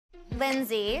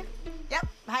Lindsay. Yep,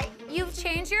 hi. You've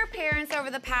changed your appearance over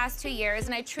the past 2 years,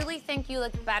 and I truly think you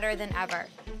look better than ever.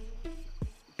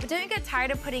 But don't you get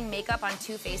tired of putting makeup on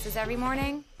 2 faces every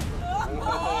morning?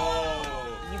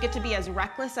 You get to be as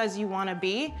reckless as you want to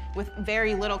be with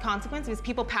very little consequence because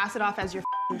people pass it off as your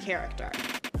character.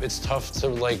 It's tough to,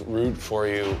 like, root for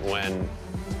you when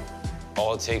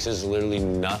all it takes is literally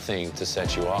nothing to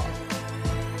set you off.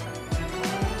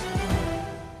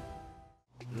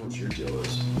 I know what your deal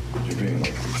is. You're being, like,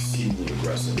 exceedingly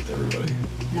aggressive with everybody.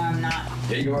 No, I'm not.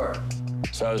 Yeah, you are.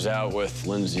 So I was out with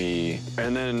Lindsay,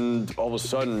 and then all of a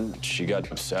sudden, she got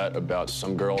upset about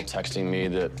some girl texting me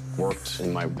that worked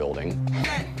in my building.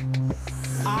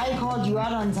 I called you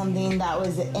out on something that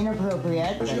was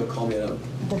inappropriate. Why'd you go call me out?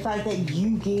 The fact that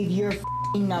you gave your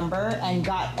number and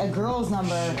got a girl's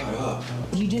number. Shut up.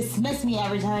 You dismiss me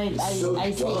every time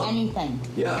I say anything.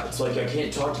 Yeah, it's like I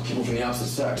can't talk to people from the opposite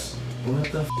sex.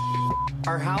 What the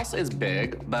Our house is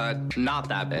big, but not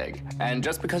that big. And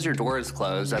just because your door is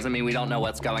closed doesn't mean we don't know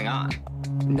what's going on.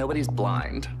 Nobody's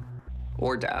blind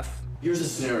or deaf. Here's a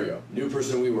scenario. New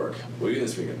person at WeWork. What are you doing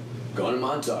this weekend? Going to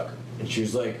Montauk. And she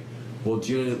was like, well,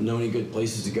 do you know any good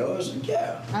places to go? I was like,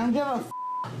 yeah. I don't give a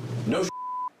No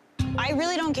I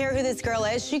really don't care who this girl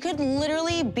is. She could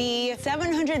literally be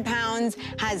 700 pounds,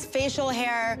 has facial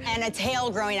hair, and a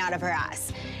tail growing out of her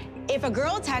ass. If a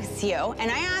girl texts you and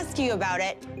I ask you about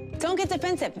it, don't get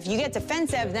defensive. If you get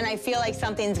defensive, then I feel like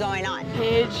something's going on.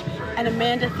 Paige and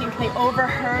Amanda think they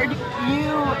overheard you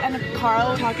and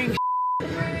Carl talking.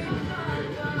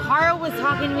 Carl was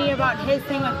talking to me about his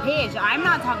thing with Paige. I'm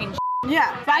not talking.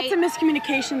 Yeah, that's a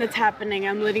miscommunication that's happening.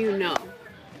 I'm letting you know.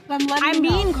 I'm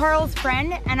being Carl's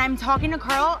friend, and I'm talking to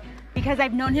Carl because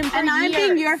I've known him for years. And I'm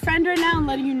being your friend right now and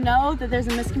letting you know that there's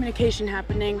a miscommunication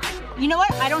happening. You know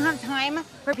what? I don't have time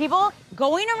for people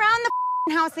going around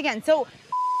the house again. So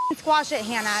squash it,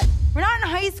 Hannah. We're not in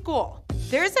high school.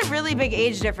 There's a really big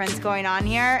age difference going on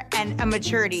here and a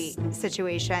maturity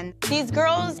situation. These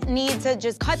girls need to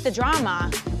just cut the drama.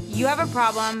 You have a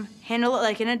problem, handle it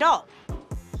like an adult.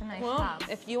 Well,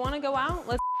 if you want to go out,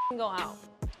 let's go out.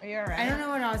 Are you all right? I don't know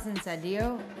what Austin said to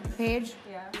you, Paige.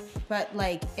 Yeah. But,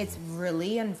 like, it's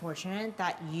really unfortunate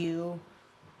that you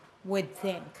would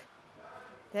think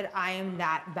that I am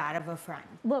that bad of a friend.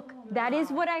 Look, that is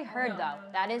what I heard, though.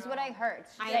 That is what I heard.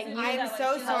 I'm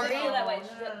so sorry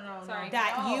Sorry.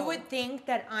 that you would think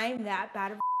that I'm that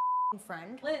bad of a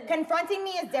friend. Liz. Confronting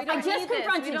me is different. I just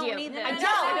confronted you. I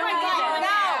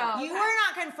just No, you were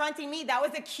not confronting me. That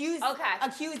was accusing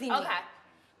me.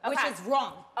 Which is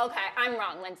wrong. Okay, I'm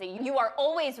wrong, Lindsay. You are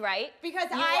always right. Because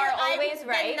I've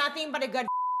been nothing but a good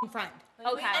friend.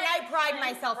 Okay. And I pride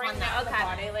myself on that. Okay.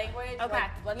 Body language.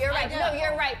 Okay. You're right. No,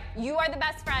 you're right. You are the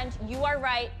best friend. You are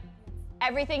right.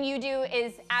 Everything you do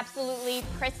is absolutely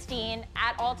pristine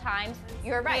at all times.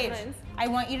 You're right. Paige, I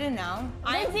want you to know,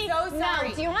 Lindsay, I'm so sorry.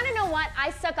 No, do you want to know what? I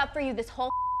stuck up for you this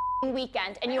whole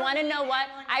weekend, and you want to know what?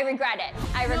 I regret it.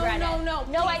 I regret it.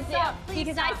 No, I do.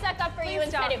 Because I stuck up for you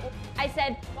and said it. I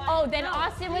said, oh, then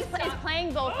Austin is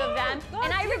playing both of them,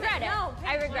 and I regret it.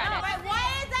 I regret it. But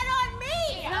why is that on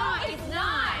me? No, it's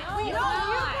not. You put it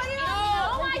on me. No,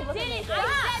 I didn't. I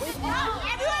said no.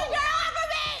 Everyone get off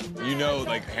of me! You know,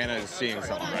 like, Hannah is seeing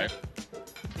something, right?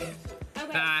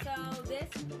 Okay, so this.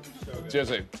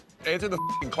 Seriously, answer the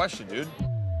question, dude.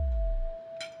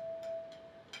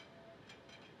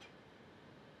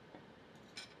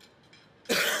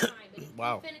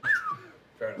 Wow.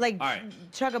 Like, All right.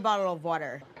 chug a bottle of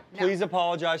water. Please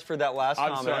apologize for that last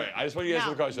comment. I'm sorry. I just want you to answer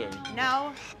the question.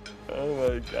 No. Oh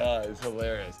my God, it's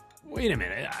hilarious. Wait a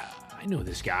minute. I know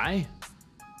this guy.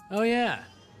 Oh, yeah.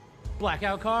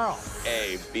 Blackout Carl.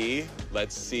 A, B,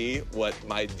 let's see what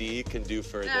my D can do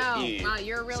for the E. Wow,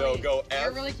 you're really, so go F,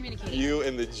 you're really communicating. U,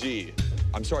 and the G.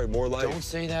 I'm sorry, more life. Don't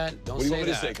say that. Don't what do you say want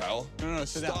me that. to say, Kyle? No,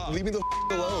 sit down. Stop. Leave me the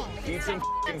alone. Eat some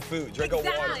food. Drink a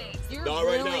water. You're Not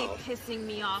really right now. pissing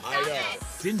me off. I know.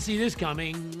 Didn't see this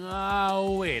coming.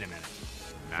 Oh, wait a minute.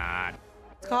 Nah.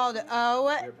 It's called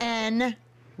ON1.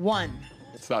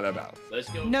 It's not that bad. Let's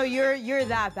go. No, you're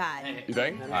that bad. You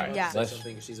think? All right. Yeah. Let's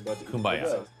something she's about to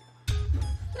Kumbaya.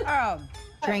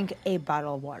 Drink a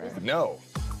bottle of water. No.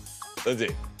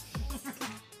 Lindsay,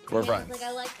 we're friends. Like,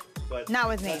 I like Not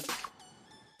with me.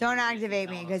 Don't activate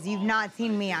me, because you've not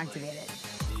seen me activated.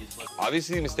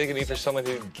 Obviously, you mistaken me for someone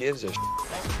who gives a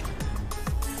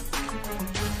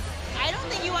I don't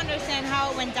think you understand how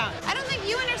it went down. I don't think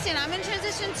you understand. I'm in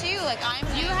transition too. Like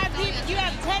You have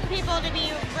 10 people to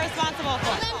be responsible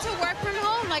for. Tell them to work from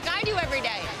home like I do every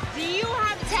day. Do you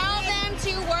have Tell them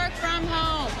to work from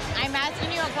home. I'm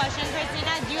asking you a question,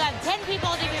 Christina. Do you have 10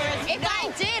 people to be responsible? If I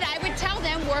did, I would tell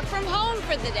them work from home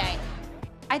for the day.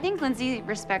 I think Lindsay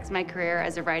respects my career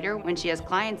as a writer when she has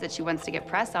clients that she wants to get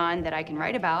press on that I can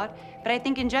write about. But I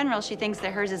think in general, she thinks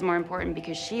that hers is more important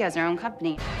because she has her own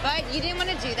company. But you didn't want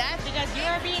to do that because you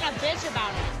were being a bitch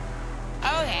about it.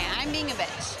 Okay, I'm being a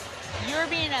bitch. You're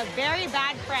being a very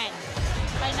bad friend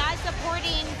by not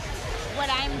supporting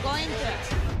what I'm going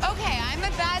through. Okay, I'm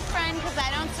a bad friend because I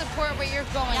don't support what you're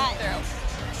going through.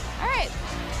 All right.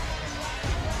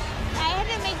 I had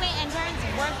to make my interns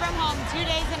work from home 2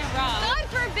 days in a row. God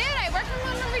forbid, I work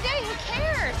from home every day. Who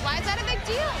cares? Why is that a big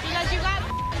deal? Because you got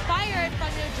fired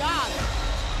from your job.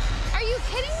 Are you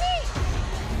kidding me?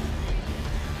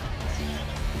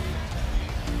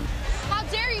 How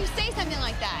dare you say something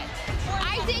like that?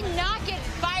 I did not get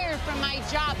fired from my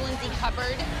job, Lindsay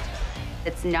Hubbard.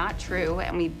 It's not true,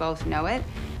 and we both know it.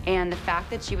 And the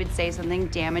fact that she would say something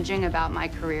damaging about my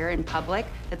career in public,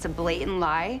 that's a blatant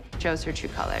lie, shows her true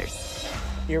colors.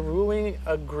 You're ruining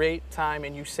a great time,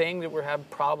 and you saying that we have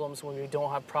problems when we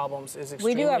don't have problems is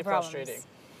extremely frustrating.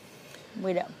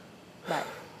 We do, but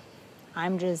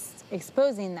I'm just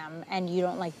exposing them, and you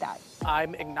don't like that.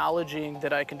 I'm acknowledging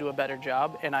that I can do a better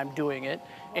job, and I'm doing it,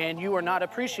 and you are not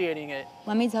appreciating it.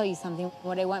 Let me tell you something.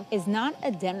 What I want is not a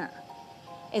dinner.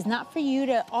 It's not for you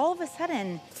to all of a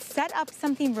sudden set up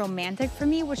something romantic for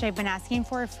me, which I've been asking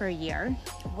for a year.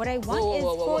 What I want is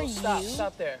for you.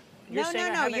 Stop there. You're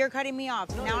No, you're cutting me off.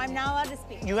 Now I'm not allowed to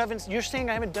speak. You're saying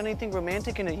I haven't done anything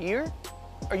romantic in a year?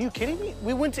 Are you kidding me?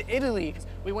 We went to Italy.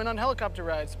 We went on helicopter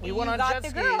rides. We went on jet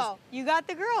skis. You got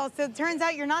the girl. So it turns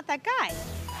out you're not that guy.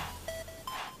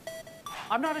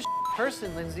 I'm not a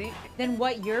person, Lindsay. Then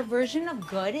what your version of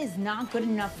good is not good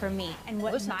enough for me. And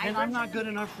what my version, I'm not good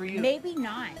enough for you. Maybe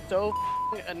not. So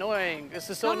annoying. This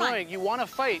is so annoying. You want to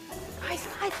fight. Guys,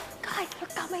 you're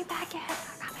coming back in.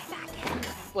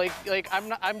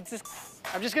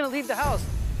 I'm just gonna leave the house.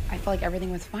 I felt like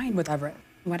everything was fine with Everett.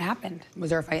 What happened? Was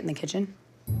there a fight in the kitchen?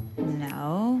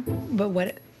 No. But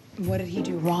what did he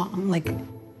do wrong? Like,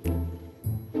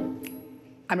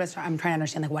 I'm trying to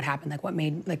understand, like, what happened? Like, what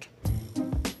made, like,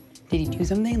 did he do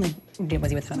something? Like,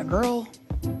 was he with another girl?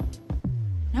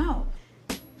 No.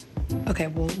 Okay,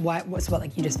 well, so what,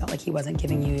 like, you just felt like he wasn't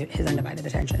giving you his undivided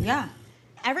attention? Yeah.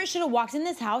 Everett should have walked in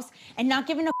this house and not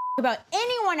given a about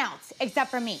anyone else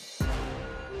except for me.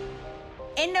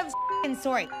 End of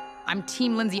story. I'm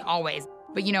Team Lindsay always,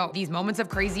 but you know, these moments of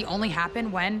crazy only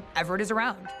happen when Everett is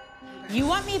around. You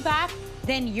want me back?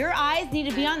 Then your eyes need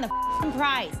to be on the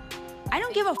prize. I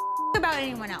don't give a about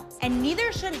anyone else, and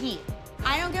neither should he.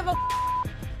 I don't give a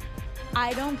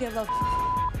I don't give a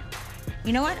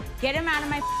You know what? Get him out of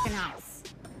my house.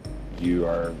 You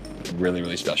are really,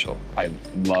 really special. I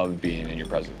love being in your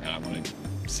presence, and I want to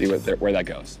see where that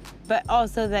goes. But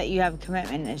also that you have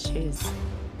commitment issues.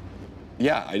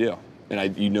 Yeah, I do.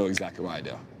 And you know exactly why I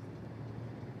do.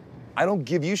 I don't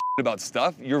give you shit about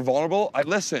stuff. You're vulnerable. I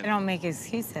listen. I don't make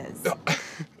excuses.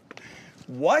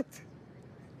 What?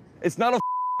 It's not a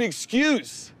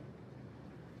excuse.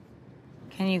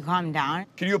 Can you calm down?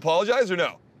 Can you apologize or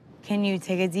no? Can you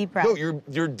take a deep breath? No,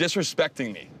 you're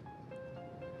disrespecting me.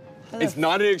 It's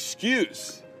not an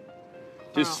excuse.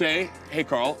 Just say, hey,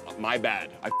 Carl, my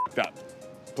bad. I f***ed up.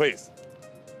 Please.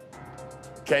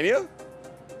 Can you?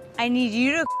 I need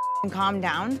you to calm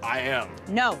down. I am.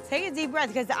 No, take a deep breath,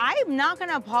 because I'm not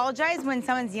gonna apologize when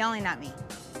someone's yelling at me.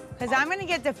 Because I'm gonna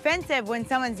get defensive when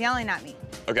someone's yelling at me.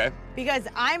 Okay. Because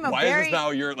I'm a Why is this now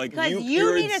you're like, because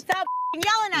you need to stop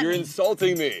yelling at me. You're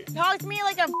insulting me. Talk to me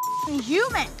like a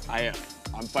human. I am.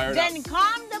 I'm fired up. Then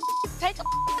calm the take a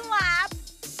lap.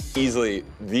 Easily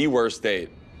the worst date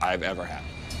I've ever had.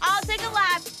 I'll take a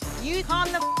lap. You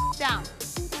calm the down.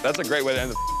 That's a great way to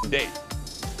end the date.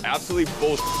 Absolutely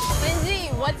bullshit. Lindsay,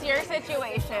 what's your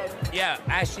situation? Yeah,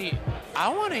 actually, I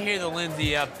want to hear the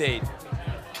Lindsay update.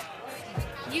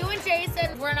 You and Jay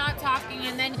said we're not talking,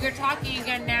 and then you're talking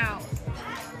again now.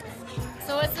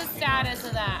 So what's the status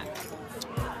of that?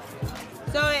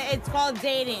 So it's called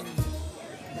dating.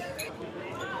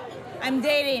 I'm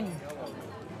dating.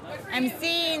 I'm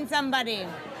seeing somebody.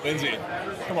 Lindsay,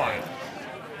 come on.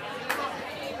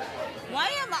 Why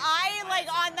am I like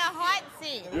on the hot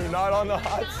seat? You're not on the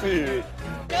hot seat.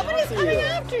 Nobody's coming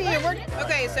after you.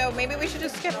 Okay, so maybe we should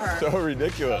just skip her. So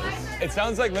ridiculous. It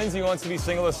sounds like Lindsay wants to be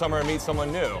single this summer and meet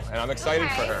someone new, and I'm excited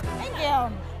for her. Thank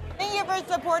you. Thank you for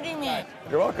supporting me.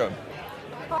 You're welcome.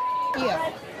 You.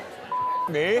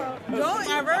 Me? Don't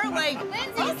ever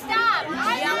Lindsay, stop!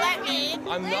 yell at me.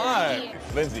 I'm not.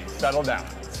 Lindsay, settle down.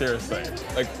 Seriously.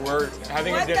 Like, we're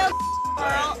having a dinner. What the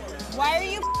girl? Why are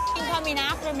you coming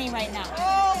after me right now?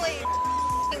 Holy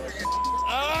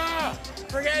Ah!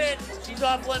 Forget it. She's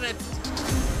off limits.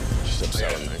 She's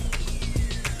upset with me.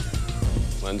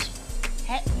 Linz?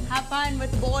 fun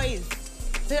with boys.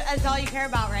 That's all you care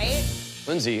about, right?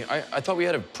 Lindsay, I thought we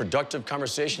had a productive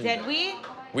conversation. Did we?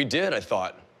 We did, I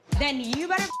thought. Then you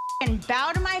better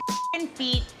bow to my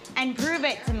feet and prove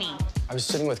it to me. I was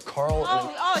sitting with Carl.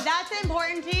 Oh, that's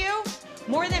important to you?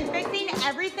 More than fixing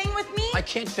everything with me? I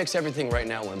can't fix everything right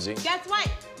now, Lindsay. Guess what?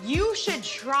 You should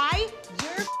try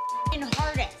your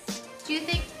hardest. Do you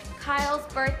think Kyle's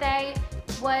birthday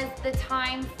was the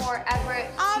time for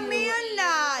Everett to...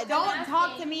 Amanda, don't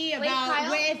talk to me about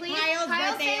Kyle, if please. Kyle's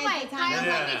Kyle, birthday stay is away. the time.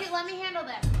 Kyle, let me handle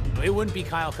this. It wouldn't be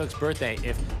Kyle Cook's birthday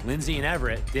if Lindsay and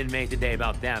Everett didn't make the day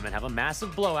about them and have a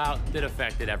massive blowout that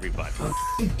affected everybody.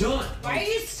 I'm done. Why are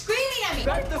you screaming at me?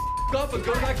 Back the up and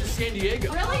go back to San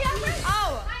Diego. Really, Everett?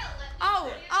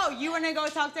 Oh, you want to go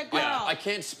talk to Carl? Yeah, I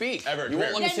can't speak. Everett, you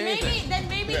won't let me say anything. Then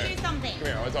maybe Come here. do something. Come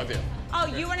here, I want to talk to you. Oh,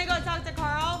 you want to go talk to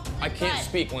Carl? I can't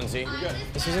speak, Lindsay.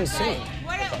 This is insane.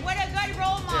 What a good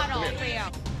role model for you.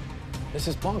 This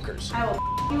is bonkers. I will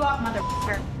you up,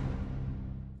 motherfucker.